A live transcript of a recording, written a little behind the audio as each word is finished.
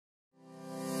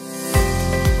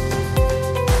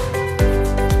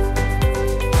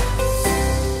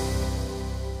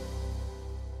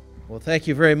Thank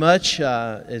you very much.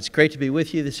 It's great to be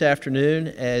with you this afternoon.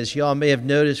 As y'all may have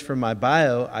noticed from my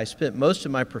bio, I spent most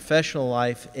of my professional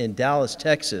life in Dallas,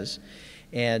 Texas,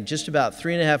 and just about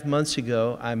 3.5 months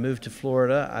ago, I moved to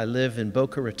Florida. I live in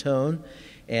Boca Raton,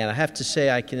 and I have to say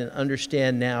I can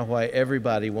understand now why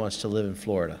everybody wants to live in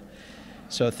Florida.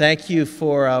 So thank you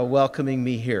for welcoming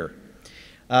me here.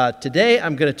 Today,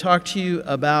 I'm going to talk to you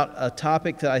about a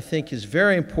topic that I think is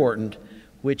very important,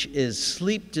 which is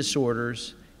sleep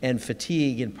disorders and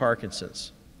fatigue in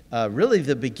Parkinson's. Really,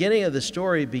 the beginning of the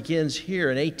story begins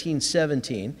here in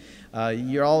 1817.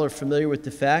 You all are familiar with the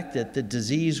fact that the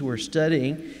disease we're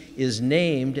studying is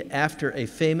named after a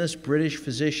famous British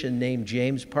physician named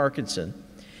James Parkinson.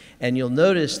 And you'll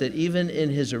notice that even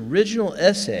in his original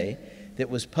essay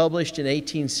that was published in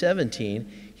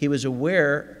 1817, he was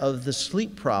aware of the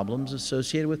sleep problems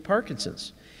associated with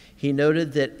Parkinson's. He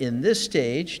noted that in this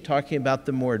stage, talking about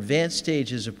the more advanced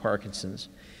stages of Parkinson's,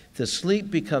 the sleep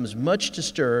becomes much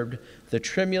disturbed, the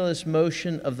tremulous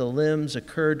motion of the limbs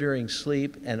occur during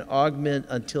sleep and augment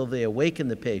until they awaken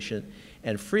the patient,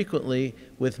 and frequently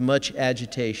with much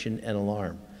agitation and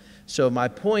alarm. So my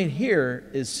point here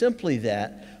is simply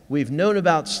that we've known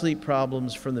about sleep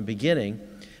problems from the beginning,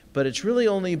 but it's really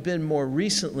only been more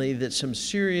recently that some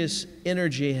serious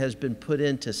energy has been put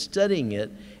into studying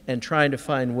it and trying to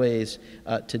find ways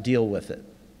to deal with it.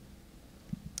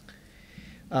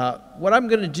 What I'm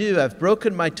going to do, I've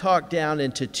broken my talk down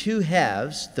into two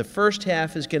halves. The first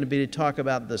half is going to be to talk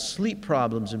about the sleep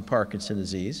problems in Parkinson's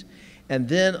disease. And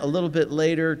then a little bit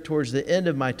later, towards the end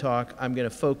of my talk, I'm going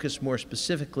to focus more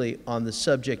specifically on the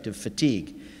subject of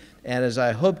fatigue. And as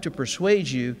I hope to persuade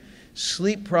you,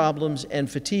 sleep problems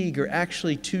and fatigue are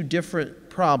actually two different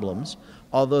problems,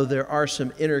 although there are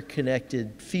some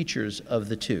interconnected features of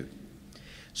the two.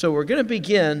 So we're going to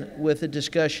begin with a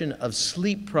discussion of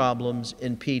sleep problems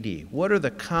in PD. What are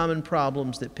the common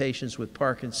problems that patients with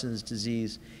Parkinson's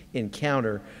disease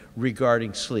encounter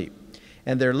regarding sleep?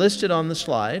 And they're listed on the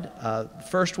slide.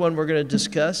 First one we're going to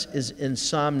discuss is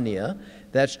insomnia.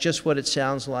 That's just what it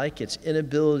sounds like. It's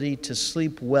inability to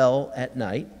sleep well at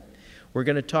night. We're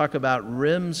going to talk about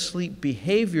REM sleep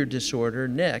behavior disorder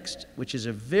next, which is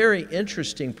a very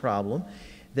interesting problem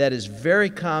that is very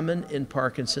common in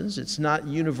Parkinson's. It's not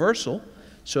universal,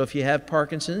 so if you have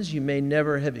Parkinson's, you may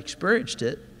never have experienced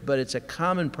it, but it's a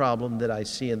common problem that I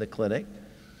see in the clinic.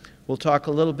 We'll talk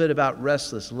a little bit about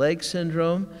restless leg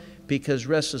syndrome, because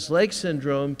restless leg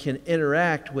syndrome can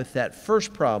interact with that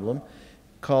first problem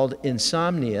called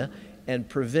insomnia and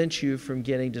prevent you from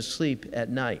getting to sleep at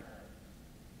night.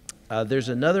 There's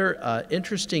another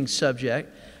interesting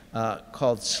subject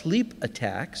called sleep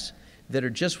attacks that are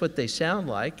just what they sound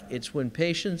like. It's when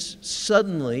patients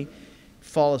suddenly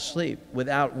fall asleep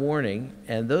without warning,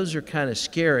 and those are kind of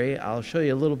scary. I'll show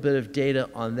you a little bit of data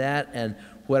on that and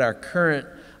what our current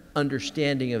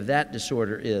understanding of that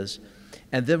disorder is.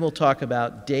 And then we'll talk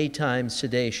about daytime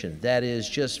sedation. That is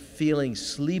just feeling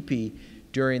sleepy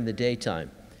during the daytime.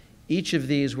 Each of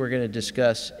these we're going to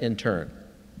discuss in turn.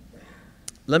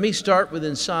 Let me start with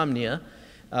insomnia.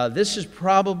 This is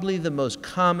probably the most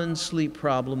common sleep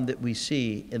problem that we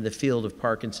see in the field of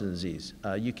Parkinson's disease.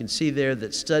 You can see there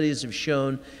that studies have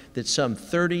shown that some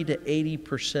 30 to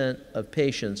 80% of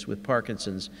patients with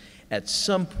Parkinson's at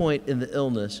some point in the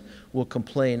illness will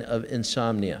complain of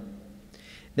insomnia.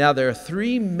 Now, there are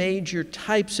three major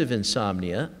types of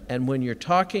insomnia, and when you're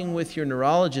talking with your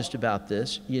neurologist about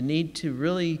this, you need to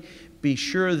really be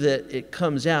sure that it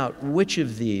comes out which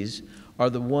of these are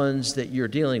the ones that you're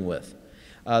dealing with.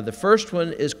 The first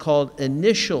one is called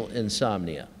initial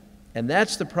insomnia, and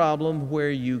that's the problem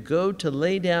where you go to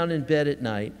lay down in bed at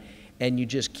night and you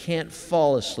just can't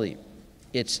fall asleep.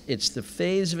 It's the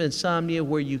phase of insomnia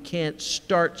where you can't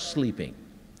start sleeping.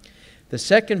 The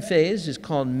second phase is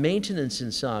called maintenance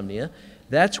insomnia.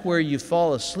 That's where you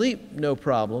fall asleep, no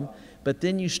problem, but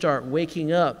then you start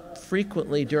waking up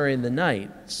frequently during the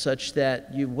night such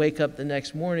that you wake up the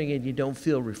next morning and you don't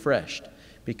feel refreshed,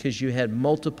 because you had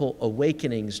multiple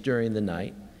awakenings during the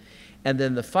night. And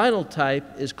then the final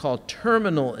type is called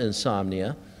terminal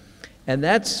insomnia, and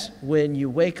that's when you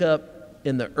wake up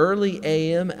in the early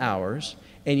AM hours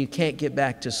and you can't get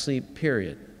back to sleep,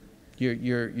 period.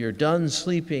 You're done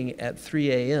sleeping at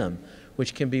 3 AM,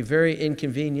 which can be very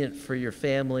inconvenient for your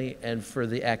family and for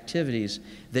the activities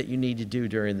that you need to do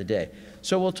during the day.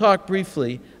 So we'll talk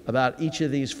briefly about each of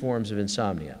these forms of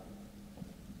insomnia.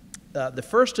 The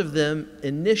first of them,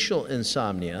 initial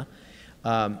insomnia,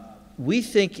 we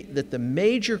think that the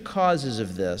major causes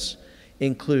of this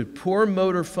include poor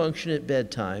motor function at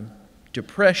bedtime,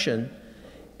 depression,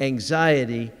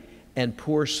 anxiety, and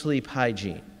poor sleep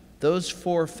hygiene. Those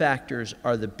 4 factors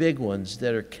are the big ones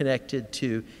that are connected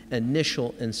to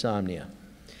initial insomnia.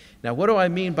 Now, what do I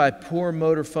mean by poor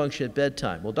motor function at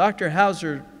bedtime? Well, Dr.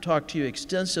 Hauser talked to you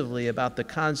extensively about the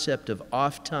concept of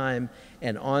off time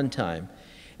and on time.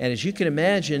 And as you can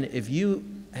imagine, if you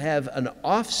have an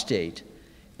off state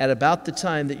at about the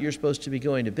time that you're supposed to be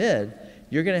going to bed,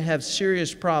 you're going to have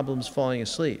serious problems falling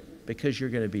asleep because you're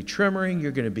going to be tremoring,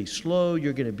 you're going to be slow,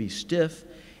 you're going to be stiff,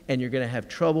 and you're going to have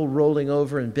trouble rolling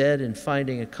over in bed and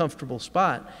finding a comfortable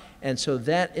spot. And so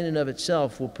that in and of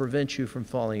itself will prevent you from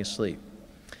falling asleep.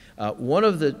 One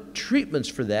of the treatments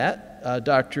for that,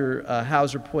 Dr.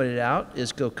 Hauser pointed out,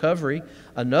 is GoCovery.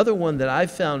 Another one that I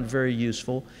found very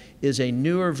useful is a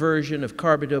newer version of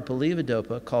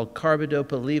carbidopa-levodopa called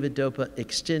carbidopa-levodopa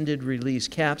extended release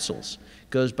capsules.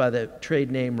 Goes by the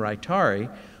trade name Rytari.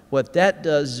 What that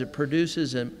does is it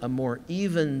produces a more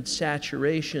even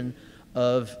saturation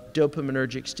of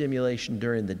dopaminergic stimulation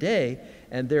during the day,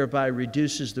 and thereby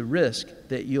reduces the risk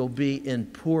that you'll be in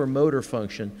poor motor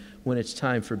function when it's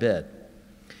time for bed.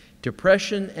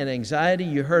 Depression and anxiety,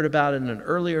 you heard about in an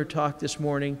earlier talk this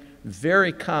morning,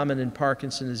 very common in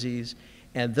Parkinson's disease,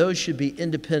 and those should be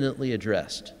independently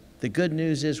addressed. The good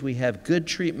news is we have good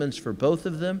treatments for both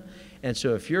of them, and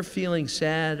so if you're feeling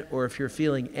sad or if you're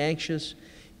feeling anxious,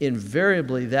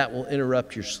 invariably that will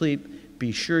interrupt your sleep.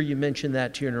 Be sure you mention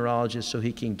that to your neurologist so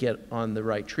he can get on the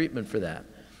right treatment for that.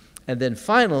 And then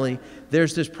finally,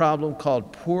 there's this problem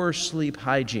called poor sleep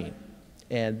hygiene.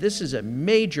 And this is a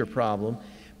major problem,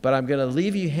 but I'm going to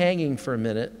leave you hanging for a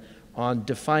minute on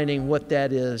defining what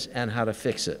that is and how to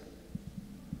fix it.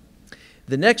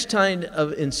 The next kind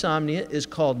of insomnia is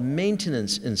called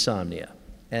maintenance insomnia.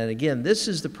 And again, this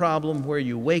is the problem where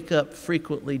you wake up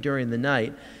frequently during the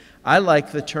night. I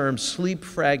like the term sleep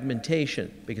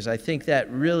fragmentation because I think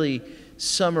that really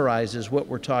summarizes what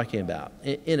we're talking about.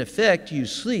 In effect, you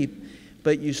sleep,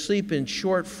 but you sleep in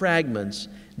short fragments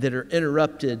that are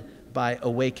interrupted by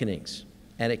awakenings.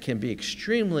 And it can be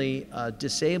extremely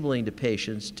disabling to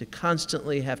patients to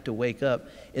constantly have to wake up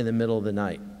in the middle of the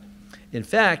night. In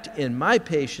fact, in my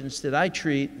patients that I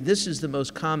treat, this is the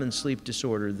most common sleep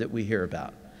disorder that we hear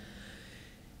about.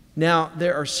 Now,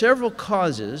 there are several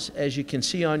causes, as you can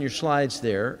see on your slides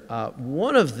there.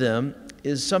 One of them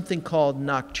is something called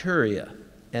nocturia,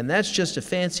 and that's just a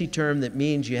fancy term that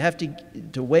means you have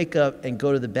to wake up and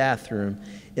go to the bathroom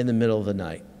in the middle of the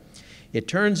night. It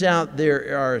turns out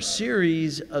there are a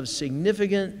series of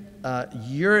significant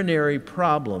urinary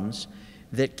problems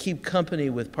that keep company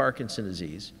with Parkinson's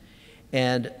disease.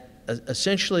 And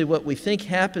essentially what we think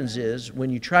happens is when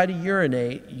you try to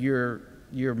urinate,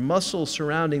 your muscle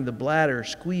surrounding the bladder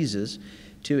squeezes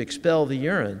to expel the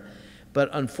urine. But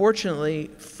unfortunately,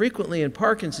 frequently in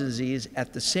Parkinson's disease,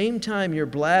 at the same time your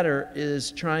bladder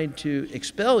is trying to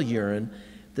expel urine,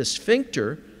 the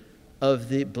sphincter of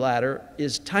the bladder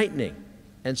is tightening.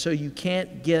 And so you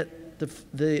can't get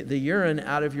the urine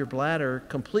out of your bladder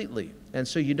completely. And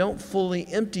so you don't fully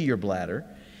empty your bladder.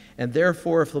 And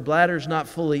therefore, if the bladder is not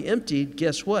fully emptied,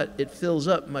 guess what? It fills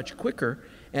up much quicker,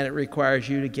 and it requires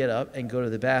you to get up and go to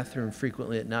the bathroom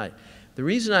frequently at night. The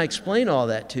reason I explain all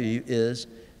that to you is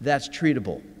that's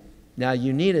treatable. Now,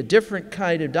 you need a different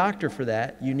kind of doctor for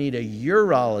that. You need a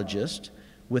urologist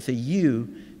with a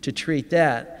U to treat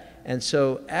that. And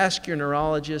so ask your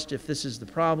neurologist if this is the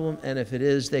problem, and if it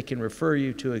is, they can refer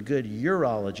you to a good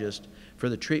urologist for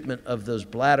the treatment of those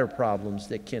bladder problems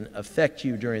that can affect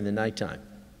you during the nighttime.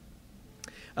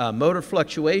 Motor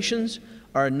fluctuations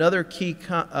are another key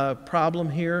problem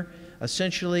here.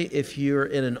 Essentially, if you're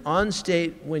in an on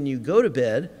state when you go to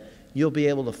bed, you'll be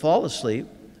able to fall asleep.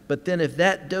 But then if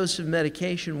that dose of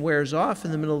medication wears off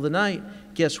in the middle of the night,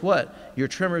 guess what? Your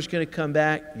tremor is going to come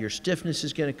back, your stiffness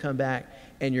is going to come back,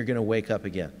 and you're going to wake up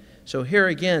again. So here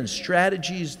again,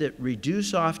 strategies that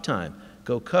reduce off time.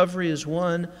 GoCovery is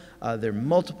one. There are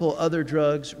multiple other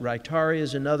drugs. Rytari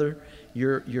is another.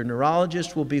 Your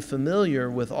neurologist will be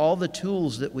familiar with all the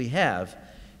tools that we have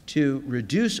to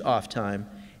reduce off time,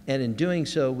 and in doing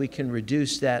so, we can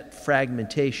reduce that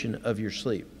fragmentation of your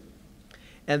sleep.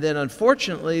 And then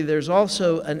unfortunately, there's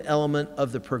also an element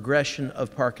of the progression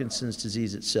of Parkinson's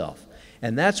disease itself.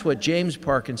 And that's what James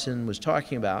Parkinson was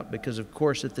talking about, because of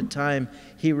course at the time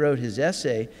he wrote his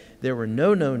essay, there were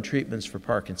no known treatments for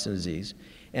Parkinson's disease.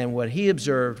 And what he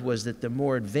observed was that the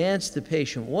more advanced the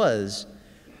patient was,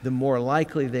 the more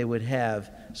likely they would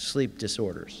have sleep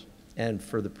disorders. And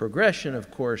for the progression,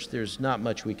 of course, there's not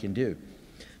much we can do.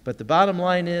 But the bottom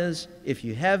line is, if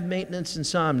you have maintenance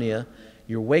insomnia,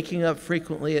 you're waking up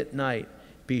frequently at night,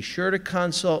 be sure to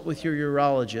consult with your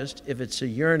urologist if it's a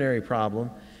urinary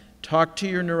problem. Talk to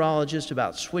your neurologist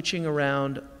about switching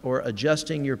around or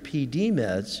adjusting your PD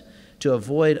meds to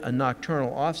avoid a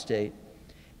nocturnal off state,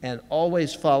 and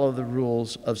always follow the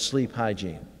rules of sleep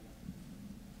hygiene.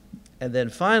 And then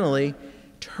finally,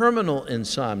 terminal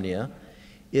insomnia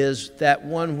is that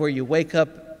one where you wake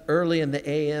up early in the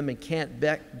AM and can't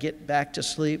get back to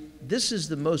sleep. This is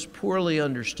the most poorly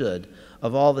understood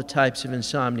of all the types of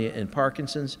insomnia in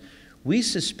Parkinson's. We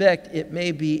suspect it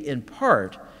may be in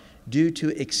part due to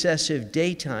excessive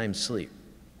daytime sleep.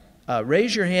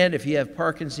 Raise your hand if you have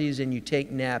Parkinson's and you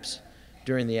take naps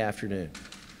during the afternoon.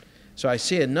 So I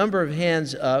see a number of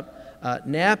hands up.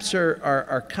 Naps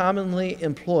are commonly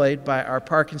employed by our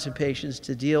Parkinson patients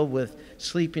to deal with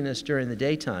sleepiness during the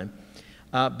daytime.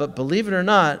 But believe it or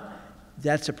not,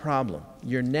 that's a problem.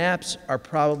 Your naps are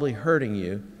probably hurting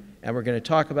you, and we're going to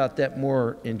talk about that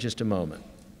more in just a moment.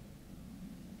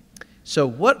 So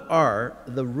what are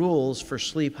the rules for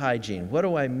sleep hygiene? What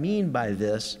do I mean by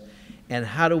this, and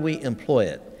how do we employ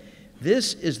it?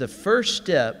 This is the first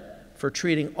step for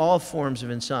treating all forms of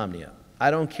insomnia.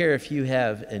 I don't care if you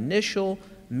have initial,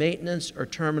 maintenance, or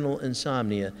terminal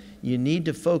insomnia, you need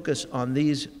to focus on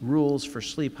these rules for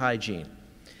sleep hygiene.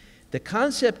 The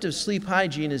concept of sleep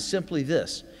hygiene is simply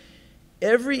this.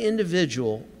 Every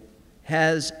individual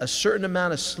has a certain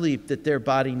amount of sleep that their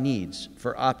body needs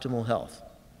for optimal health.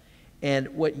 And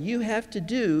what you have to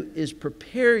do is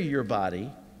prepare your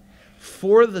body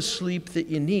for the sleep that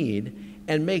you need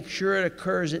and make sure it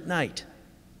occurs at night.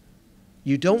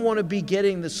 You don't want to be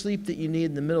getting the sleep that you need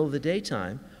in the middle of the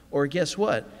daytime, or guess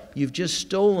what? You've just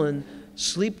stolen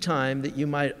sleep time that you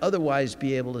might otherwise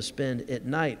be able to spend at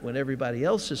night when everybody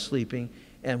else is sleeping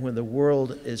and when the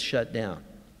world is shut down.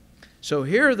 So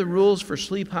here are the rules for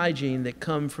sleep hygiene that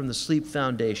come from the Sleep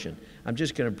Foundation. I'm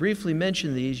just going to briefly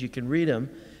mention these. You can read them.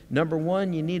 Number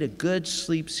one, you need a good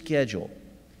sleep schedule.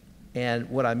 And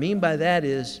what I mean by that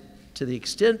is, to the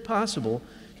extent possible,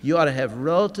 you ought to have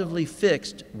relatively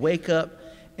fixed wake up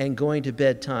and going to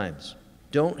bed times.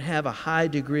 Don't have a high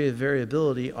degree of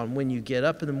variability on when you get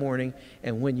up in the morning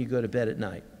and when you go to bed at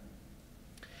night.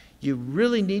 You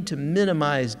really need to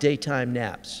minimize daytime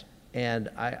naps. And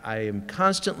I am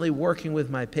constantly working with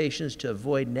my patients to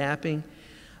avoid napping,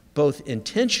 both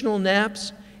intentional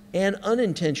naps and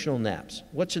unintentional naps.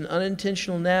 What's an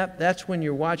unintentional nap? That's when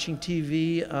you're watching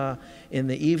TV in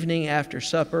the evening after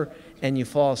supper and you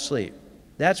fall asleep.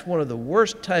 That's one of the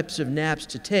worst types of naps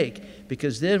to take,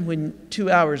 because then when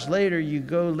 2 hours later you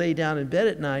go lay down in bed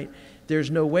at night, there's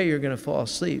no way you're going to fall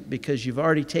asleep because you've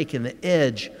already taken the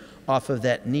edge off of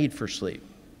that need for sleep.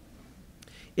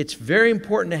 It's very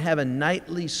important to have a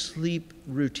nightly sleep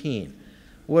routine.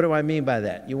 What do I mean by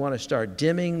that? You want to start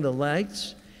dimming the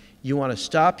lights. You want to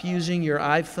stop using your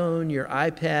iPhone, your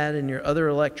iPad, and your other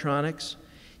electronics.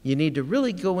 You need to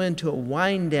really go into a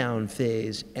wind down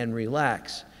phase and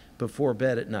relax before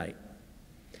bed at night.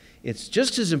 It's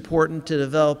just as important to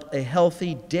develop a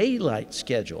healthy daylight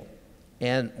schedule.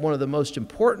 And one of the most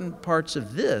important parts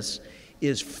of this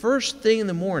is first thing in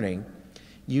the morning,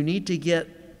 you need to get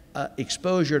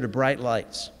exposure to bright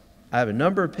lights. I have a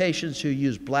number of patients who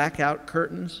use blackout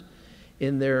curtains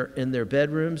in their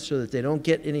bedrooms so that they don't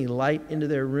get any light into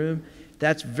their room.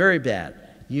 That's very bad.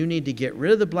 You need to get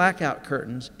rid of the blackout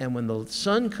curtains, and when the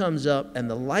sun comes up and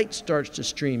the light starts to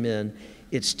stream in,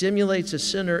 it stimulates a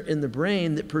center in the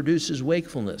brain that produces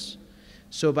wakefulness.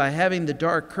 So by having the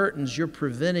dark curtains, you're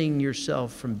preventing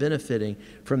yourself from benefiting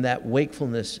from that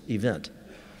wakefulness event.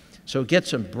 So get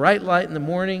some bright light in the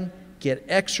morning, get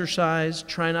exercise,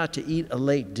 try not to eat a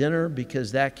late dinner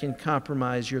because that can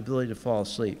compromise your ability to fall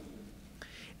asleep.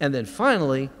 And then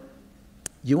finally,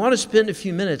 you want to spend a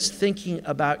few minutes thinking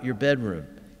about your bedroom.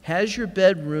 Has your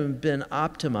bedroom been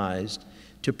optimized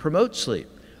to promote sleep?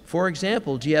 For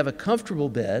example, do you have a comfortable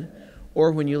bed,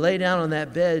 or when you lay down on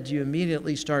that bed, you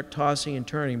immediately start tossing and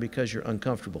turning because you're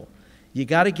uncomfortable? You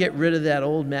got to get rid of that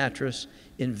old mattress,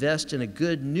 invest in a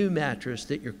good new mattress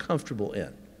that you're comfortable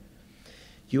in.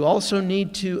 You also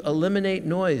need to eliminate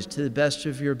noise to the best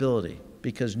of your ability,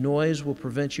 because noise will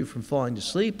prevent you from falling to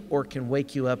sleep or can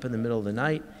wake you up in the middle of the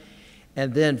night.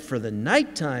 And then for the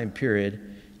nighttime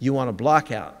period, you want to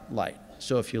block out light.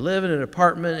 So if you live in an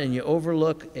apartment and you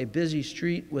overlook a busy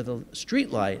street with a street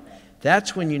light,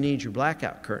 that's when you need your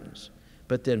blackout curtains.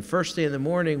 But then first thing in the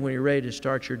morning when you're ready to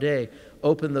start your day,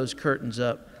 open those curtains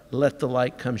up, let the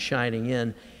light come shining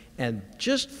in, and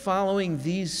just following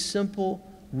these simple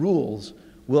rules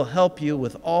will help you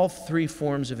with all three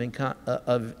forms of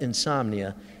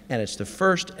insomnia, and it's the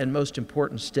first and most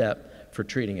important step for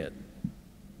treating it.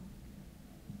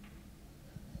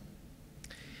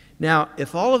 Now,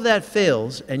 if all of that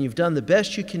fails and you've done the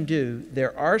best you can do,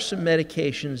 there are some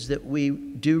medications that we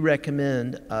do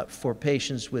recommend for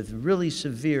patients with really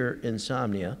severe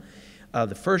insomnia.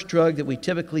 The first drug that we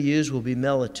typically use will be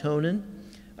melatonin.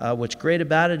 What's great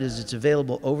about it is it's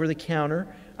available over the counter.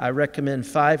 I recommend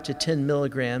 5 to 10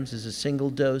 milligrams as a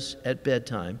single dose at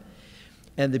bedtime.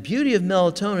 And the beauty of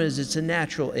melatonin is it's a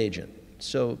natural agent.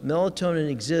 So melatonin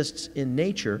exists in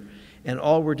nature, and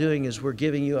all we're doing is we're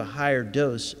giving you a higher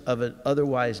dose of an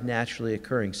otherwise naturally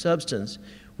occurring substance,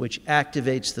 which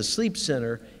activates the sleep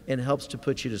center and helps to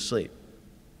put you to sleep.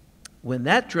 When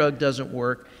that drug doesn't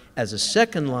work, as a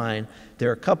second line, there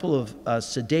are a couple of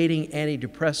sedating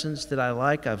antidepressants that I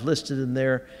like. I've listed them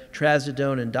there,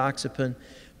 trazodone and doxepin.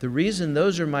 The reason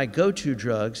those are my go-to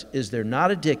drugs is they're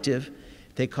not addictive,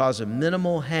 they cause a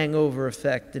minimal hangover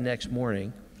effect the next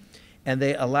morning, and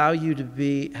they allow you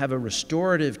to have a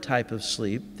restorative type of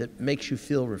sleep that makes you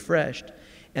feel refreshed.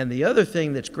 And the other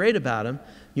thing that's great about them,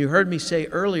 you heard me say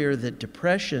earlier that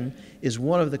depression is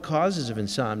one of the causes of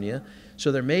insomnia,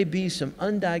 so there may be some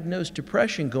undiagnosed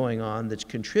depression going on that's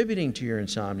contributing to your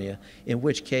insomnia, in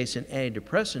which case an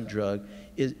antidepressant drug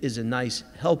is a nice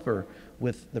helper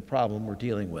with the problem we're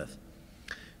dealing with.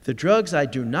 The drugs I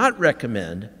do not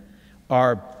recommend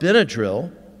are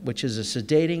Benadryl, which is a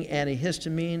sedating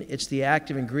antihistamine. It's the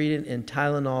active ingredient in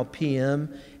Tylenol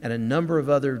PM and a number of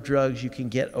other drugs you can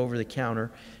get over the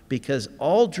counter, because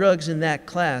all drugs in that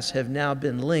class have now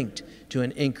been linked to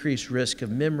an increased risk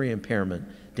of memory impairment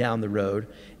down the road.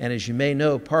 And as you may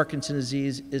know, Parkinson's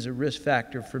disease is a risk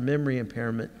factor for memory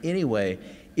impairment anyway,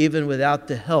 even without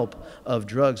the help of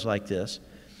drugs like this.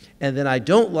 And then I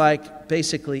don't like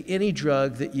basically any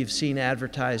drug that you've seen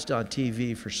advertised on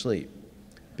TV for sleep,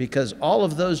 because all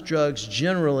of those drugs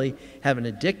generally have an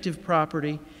addictive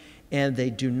property and they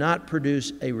do not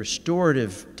produce a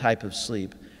restorative type of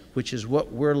sleep, which is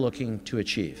what we're looking to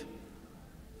achieve.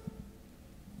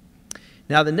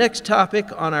 Now, the next topic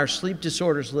on our sleep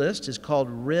disorders list is called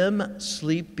REM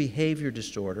sleep behavior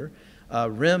disorder.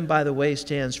 REM, by the way,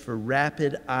 stands for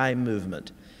rapid eye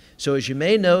movement. So as you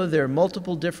may know, there are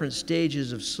multiple different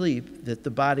stages of sleep that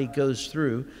the body goes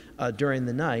through during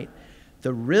the night.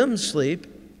 The REM sleep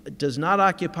does not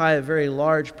occupy a very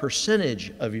large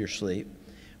percentage of your sleep,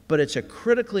 but it's a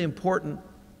critically important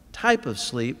type of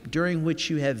sleep during which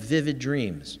you have vivid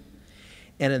dreams.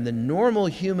 And in the normal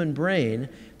human brain,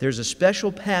 there's a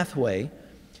special pathway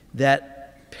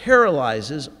that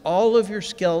paralyzes all of your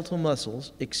skeletal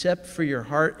muscles except for your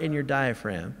heart and your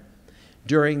diaphragm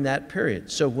during that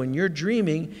period. So when you're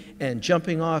dreaming and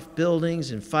jumping off buildings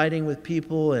and fighting with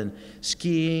people and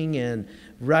skiing and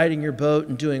riding your boat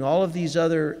and doing all of these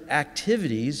other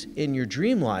activities in your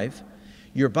dream life,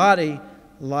 your body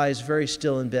lies very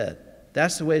still in bed.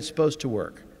 That's the way it's supposed to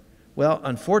work. Well,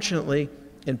 unfortunately,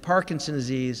 in Parkinson's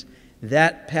disease,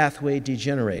 that pathway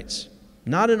degenerates.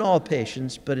 Not in all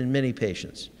patients, but in many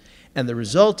patients. And the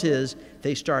result is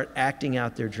they start acting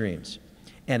out their dreams.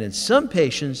 And in some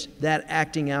patients, that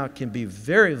acting out can be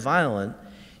very violent.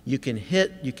 You can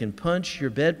hit, you can punch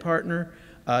your bed partner,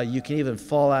 you can even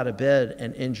fall out of bed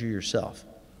and injure yourself.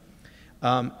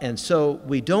 And so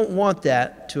we don't want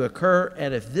that to occur.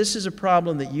 And if this is a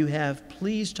problem that you have,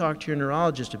 please talk to your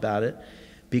neurologist about it,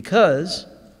 because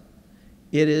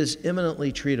it is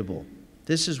imminently treatable.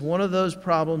 This is one of those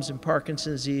problems in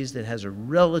Parkinson's disease that has a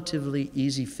relatively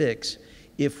easy fix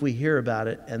if we hear about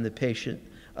it and the patient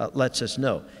lets us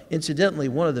know. Incidentally,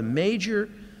 one of the major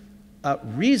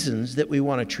reasons that we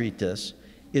want to treat this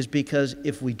is because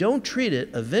if we don't treat it,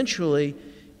 eventually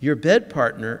your bed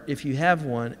partner, if you have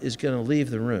one, is going to leave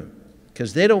the room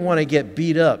because they don't want to get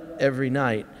beat up every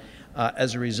night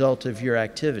as a result of your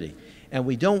activity. And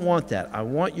we don't want that. I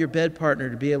want your bed partner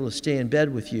to be able to stay in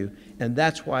bed with you, and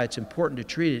that's why it's important to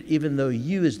treat it, even though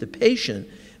you as the patient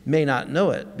may not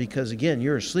know it, because again,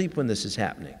 you're asleep when this is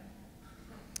happening.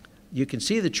 You can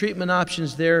see the treatment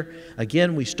options there.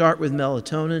 Again, we start with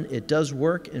melatonin. It does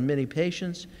work in many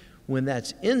patients. When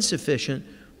that's insufficient,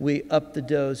 we up the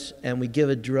dose and we give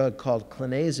a drug called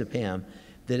clonazepam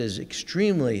that is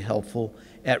extremely helpful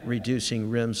at reducing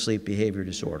REM sleep behavior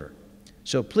disorder.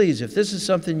 So please, if this is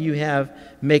something you have,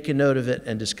 make a note of it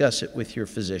and discuss it with your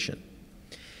physician.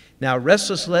 Now,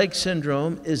 restless leg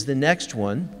syndrome is the next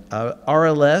one.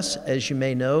 RLS, as you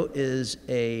may know, is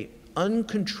an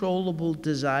uncontrollable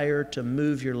desire to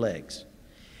move your legs.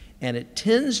 And it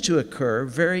tends to occur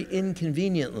very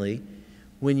inconveniently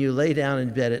when you lay down in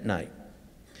bed at night.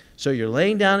 So you're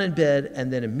laying down in bed,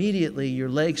 and then immediately your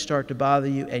legs start to bother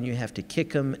you, and you have to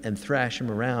kick them and thrash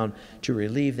them around to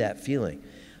relieve that feeling.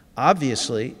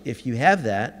 Obviously, if you have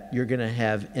that, you're going to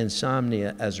have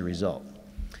insomnia as a result.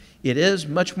 It is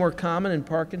much more common in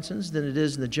Parkinson's than it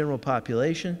is in the general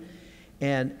population,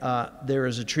 and there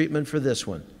is a treatment for this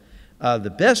one.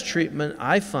 The best treatment,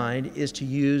 I find, is to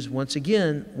use, once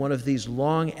again, one of these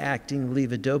long-acting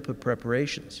levodopa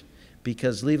preparations,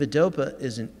 because levodopa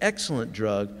is an excellent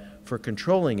drug for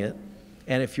controlling it,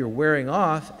 and if you're wearing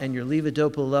off and your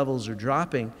levodopa levels are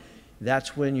dropping,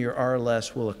 that's when your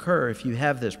RLS will occur if you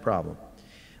have this problem.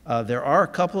 There are a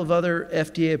couple of other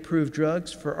FDA-approved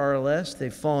drugs for RLS. They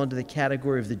fall into the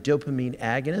category of the dopamine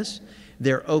agonists.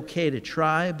 They're okay to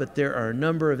try, but there are a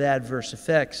number of adverse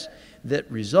effects that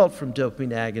result from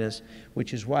dopamine agonists,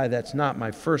 which is why that's not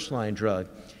my first-line drug.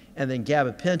 And then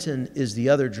gabapentin is the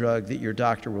other drug that your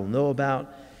doctor will know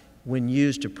about. When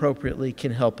used appropriately,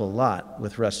 can help a lot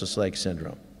with restless leg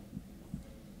syndrome.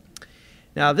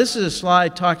 Now, this is a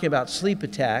slide talking about sleep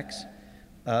attacks.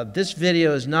 This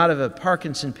video is not of a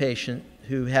Parkinson patient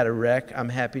who had a wreck, I'm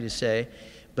happy to say,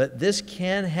 but this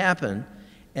can happen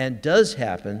and does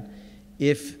happen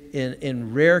if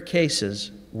in rare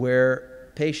cases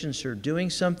where patients are doing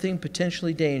something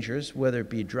potentially dangerous, whether it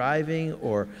be driving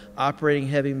or operating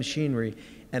heavy machinery,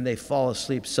 and they fall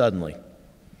asleep suddenly.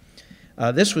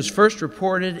 This was first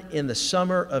reported in the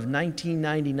summer of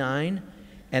 1999,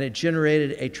 and it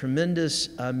generated a tremendous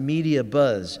media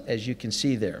buzz, as you can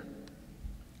see there.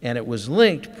 And it was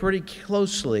linked pretty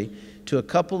closely to a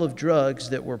couple of drugs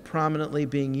that were prominently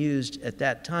being used at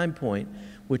that time point,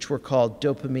 which were called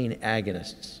dopamine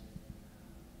agonists.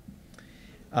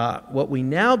 What we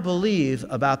now believe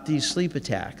about these sleep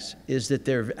attacks is that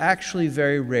they're actually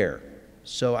very rare.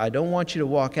 So I don't want you to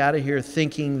walk out of here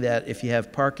thinking that if you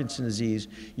have Parkinson's disease,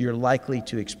 you're likely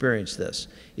to experience this.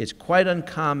 It's quite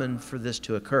uncommon for this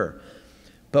to occur.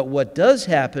 But what does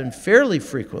happen fairly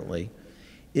frequently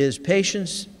is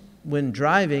patients, when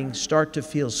driving, start to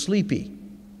feel sleepy.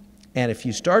 And if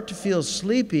you start to feel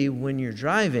sleepy when you're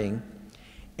driving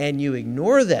and you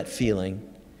ignore that feeling,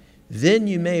 then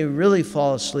you may really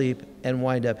fall asleep and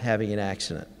wind up having an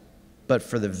accident. But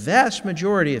for the vast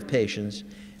majority of patients,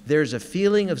 there's a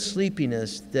feeling of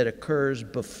sleepiness that occurs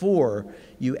before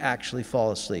you actually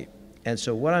fall asleep. And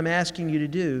so what I'm asking you to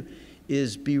do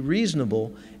is be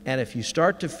reasonable, and if you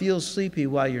start to feel sleepy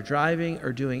while you're driving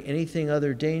or doing anything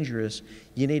other dangerous,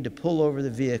 you need to pull over the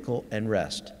vehicle and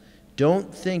rest.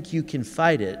 Don't think you can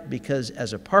fight it, because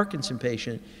as a Parkinson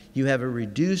patient, you have a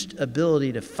reduced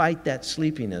ability to fight that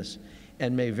sleepiness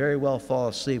and may very well fall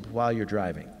asleep while you're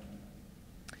driving.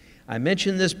 I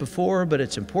mentioned this before, but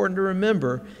it's important to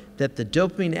remember that the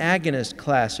dopamine agonist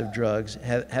class of drugs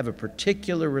have a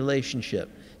particular relationship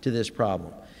to this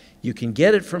problem. You can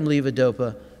get it from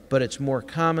levodopa, but it's more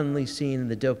commonly seen in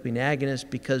the dopamine agonist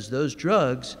because those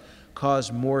drugs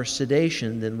cause more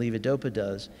sedation than levodopa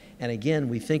does. And again,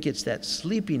 we think it's that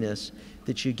sleepiness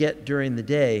that you get during the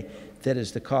day that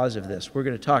is the cause of this. We're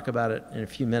going to talk about it in a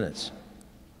few minutes.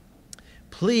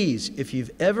 Please, if you've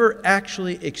ever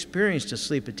actually experienced a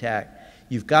sleep attack,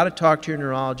 you've got to talk to your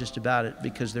neurologist about it,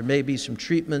 because there may be some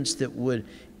treatments that would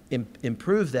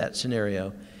improve that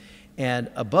scenario. And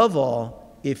above all,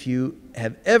 if you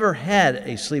have ever had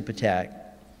a sleep attack,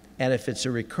 and if it's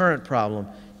a recurrent problem,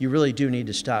 you really do need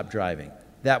to stop driving.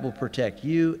 That will protect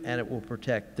you, and it will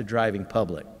protect the driving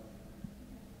public.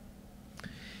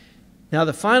 Now,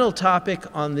 the final topic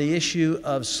on the issue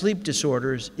of sleep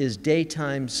disorders is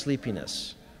daytime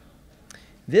sleepiness.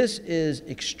 This is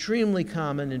extremely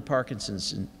common in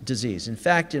Parkinson's disease. In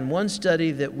fact, in one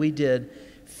study that we did,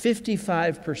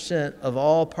 55% of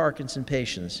all Parkinson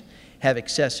patients have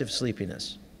excessive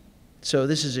sleepiness. So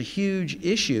this is a huge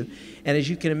issue, and as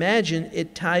you can imagine,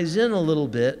 it ties in a little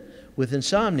bit with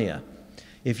insomnia.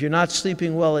 If you're not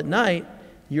sleeping well at night,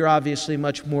 you're obviously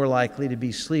much more likely to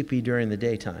be sleepy during the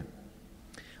daytime.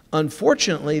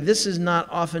 Unfortunately, this is not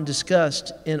often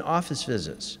discussed in office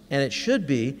visits, and it should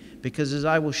be, because as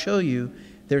I will show you,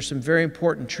 there's some very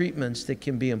important treatments that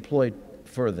can be employed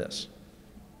for this.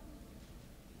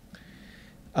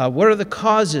 What are the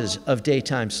causes of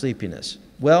daytime sleepiness?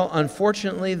 Well,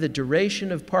 unfortunately, the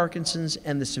duration of Parkinson's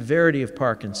and the severity of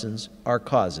Parkinson's are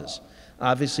causes.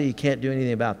 Obviously, you can't do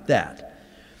anything about that.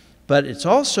 But it's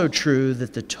also true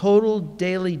that the total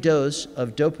daily dose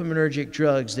of dopaminergic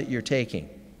drugs that you're taking,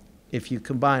 if you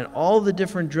combine all the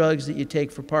different drugs that you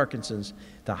take for Parkinson's,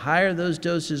 the higher those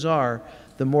doses are,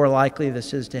 the more likely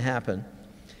this is to happen,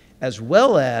 as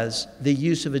well as the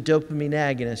use of a dopamine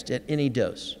agonist at any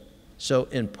dose. So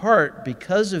in part,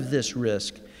 because of this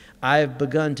risk, I have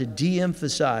begun to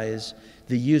de-emphasize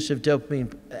the use of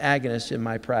dopamine agonists in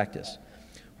my practice.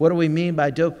 What do we mean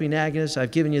by dopamine agonists?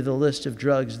 I've given you the list of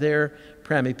drugs there.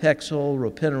 Pramipexole,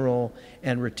 ropinirole,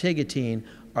 and rotigotine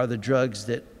are the drugs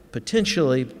that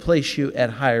potentially place you at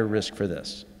higher risk for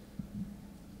this.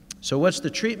 So what's the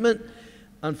treatment?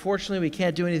 Unfortunately, we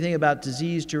can't do anything about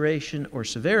disease duration or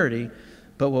severity,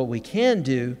 but what we can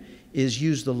do is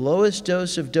use the lowest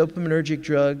dose of dopaminergic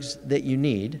drugs that you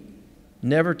need,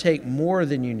 never take more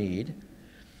than you need,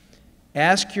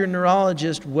 ask your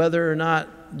neurologist whether or not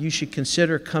you should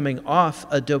consider coming off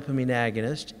a dopamine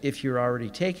agonist if you're already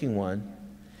taking one.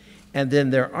 And then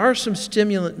there are some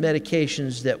stimulant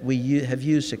medications that we have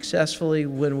used successfully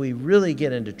when we really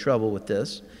get into trouble with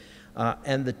this.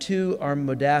 And the two are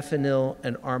modafinil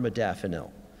and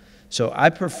armodafinil. So I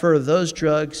prefer those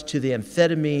drugs to the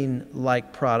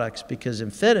amphetamine-like products because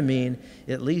amphetamine,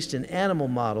 at least in animal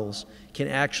models, can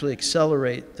actually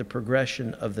accelerate the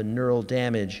progression of the neural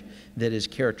damage that is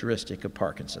characteristic of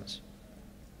Parkinson's.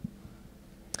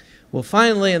 Well,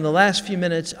 finally, in the last few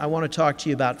minutes, I want to talk to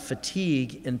you about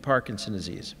fatigue in Parkinson's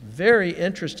disease. Very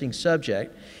interesting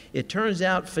subject. It turns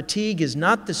out fatigue is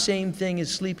not the same thing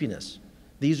as sleepiness.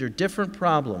 These are different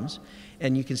problems,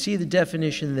 and you can see the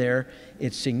definition there.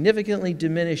 It's significantly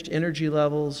diminished energy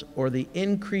levels or the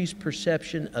increased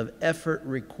perception of effort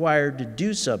required to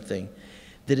do something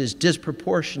that is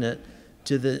disproportionate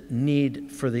to the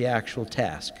need for the actual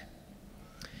task.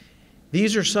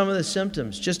 These are some of the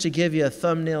symptoms, just to give you a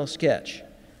thumbnail sketch.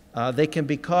 They can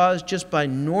be caused just by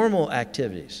normal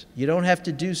activities. You don't have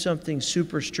to do something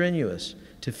super strenuous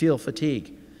to feel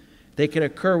fatigue. They can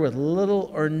occur with little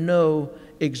or no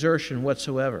exertion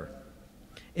whatsoever.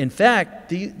 In fact,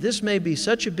 this may be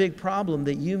such a big problem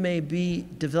that you may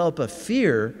develop a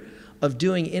fear of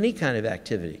doing any kind of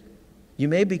activity. You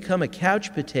may become a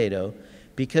couch potato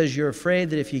because you're afraid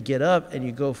that if you get up and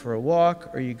you go for a walk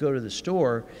or you go to the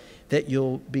store, that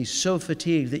you'll be so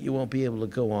fatigued that you won't be able to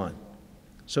go on.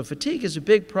 So fatigue is a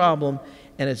big problem,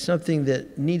 and it's something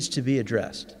that needs to be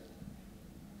addressed.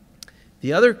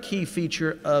 The other key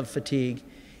feature of fatigue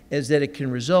is that it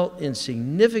can result in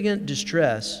significant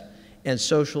distress and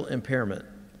social impairment.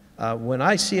 When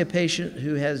I see a patient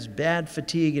who has bad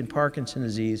fatigue in Parkinson's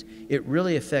disease, it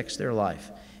really affects their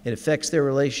life. It affects their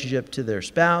relationship to their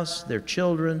spouse, their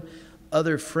children,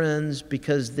 other friends,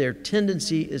 because their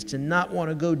tendency is to not want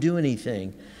to go do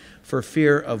anything for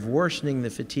fear of worsening the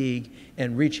fatigue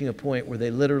and reaching a point where they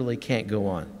literally can't go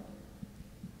on.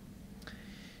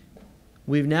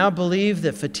 We now believe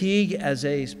that fatigue as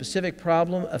a specific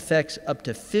problem affects up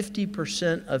to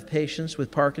 50% of patients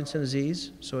with Parkinson's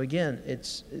disease. So again,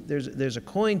 there's a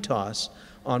coin toss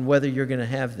on whether you're going to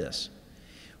have this.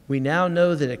 We now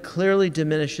know that it clearly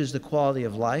diminishes the quality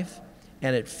of life,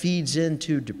 and it feeds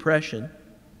into depression.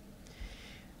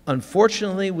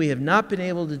 Unfortunately, we have not been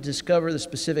able to discover the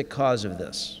specific cause of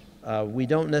this. We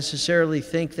don't necessarily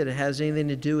think that it has anything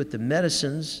to do with the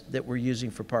medicines that we're using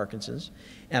for Parkinson's,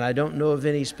 and I don't know of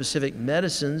any specific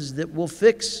medicines that will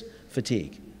fix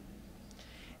fatigue.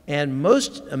 And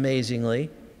most amazingly,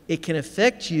 it can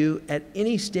affect you at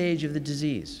any stage of the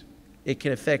disease. It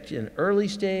can affect you in early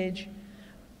stage.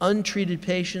 Untreated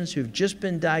patients who've just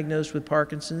been diagnosed with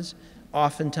Parkinson's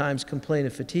oftentimes complain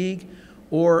of fatigue,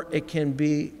 or it can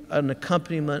be an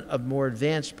accompaniment of more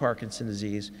advanced Parkinson's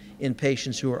disease in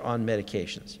patients who are on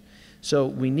medications. So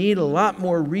we need a lot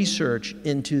more research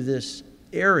into this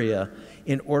area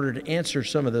in order to answer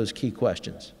some of those key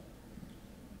questions.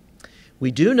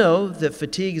 We do know that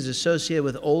fatigue is associated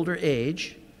with older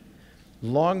age,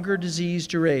 longer disease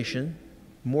duration,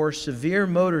 more severe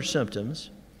motor symptoms,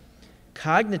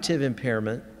 cognitive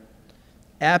impairment,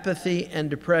 apathy and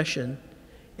depression,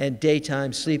 and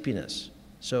daytime sleepiness.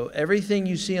 So everything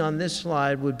you see on this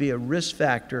slide would be a risk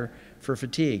factor for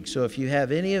fatigue. So if you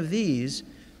have any of these,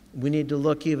 we need to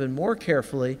look even more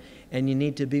carefully, and you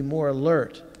need to be more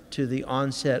alert to the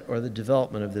onset or the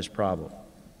development of this problem.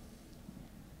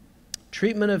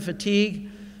 Treatment of fatigue,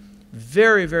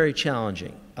 very, very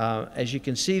challenging. As you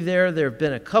can see there have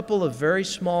been a couple of very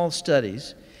small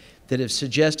studies that have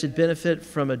suggested benefit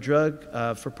from a drug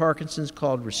for Parkinson's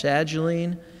called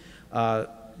rasagiline.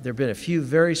 There have been a few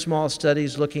very small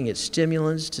studies looking at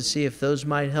stimulants to see if those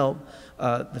might help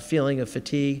the feeling of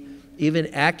fatigue. Even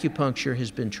acupuncture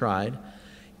has been tried.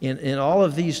 In all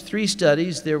of these three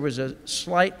studies, there was a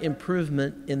slight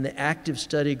improvement in the active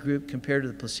study group compared to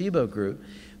the placebo group.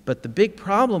 But the big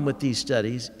problem with these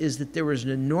studies is that there was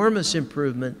an enormous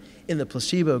improvement in the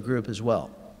placebo group as well.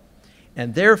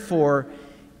 And therefore,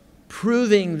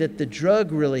 proving that the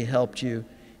drug really helped you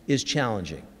is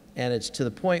challenging. And it's to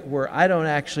the point where I don't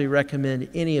actually recommend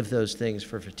any of those things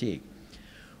for fatigue.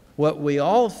 What we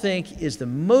all think is the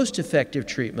most effective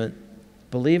treatment,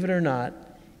 believe it or not,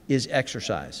 is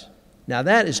exercise. Now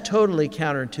that is totally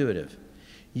counterintuitive.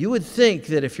 You would think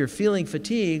that if you're feeling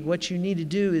fatigue, what you need to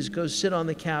do is go sit on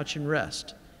the couch and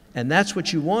rest. And that's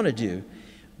what you want to do.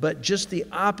 But just the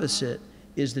opposite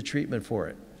is the treatment for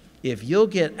it. If you'll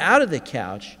get out of the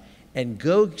couch and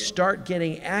go start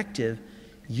getting active,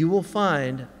 you will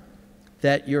find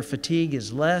that your fatigue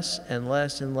is less and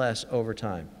less and less over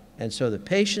time. And so the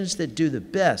patients that do the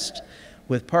best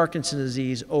with Parkinson's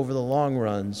disease over the long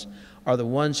runs are the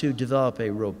ones who develop a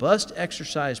robust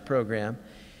exercise program.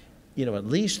 You know, at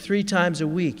least 3 times a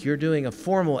week you're doing a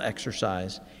formal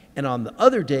exercise, and on the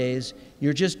other days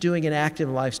you're just doing an active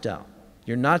lifestyle.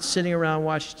 You're not sitting around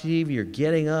watching TV, you're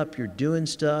getting up, you're doing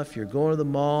stuff, you're going to the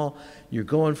mall, you're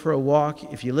going for a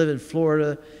walk. If you live in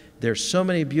Florida, there's so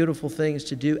many beautiful things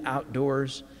to do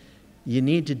outdoors. You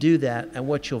need to do that, and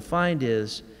what you'll find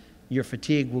is your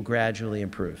fatigue will gradually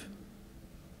improve.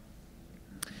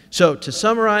 So to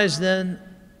summarize then,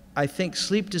 I think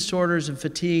sleep disorders and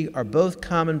fatigue are both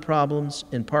common problems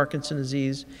in Parkinson's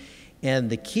disease, and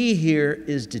the key here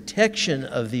is detection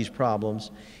of these problems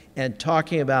and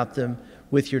talking about them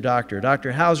with your doctor.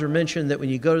 Dr. Hauser mentioned that when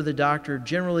you go to the doctor,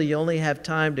 generally you only have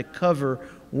time to cover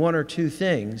 1 or 2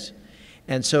 things,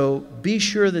 and so be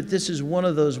sure that this is one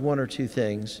of those 1 or 2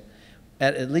 things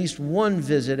at least one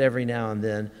visit every now and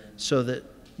then so that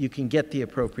you can get the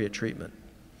appropriate treatment.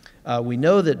 We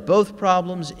know that both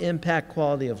problems impact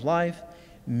quality of life.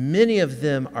 Many of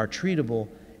them are treatable,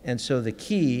 and so the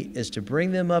key is to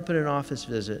bring them up in an office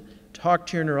visit, talk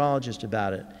to your neurologist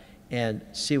about it, and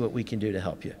see what we can do to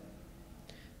help you.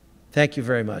 Thank you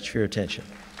very much for your attention.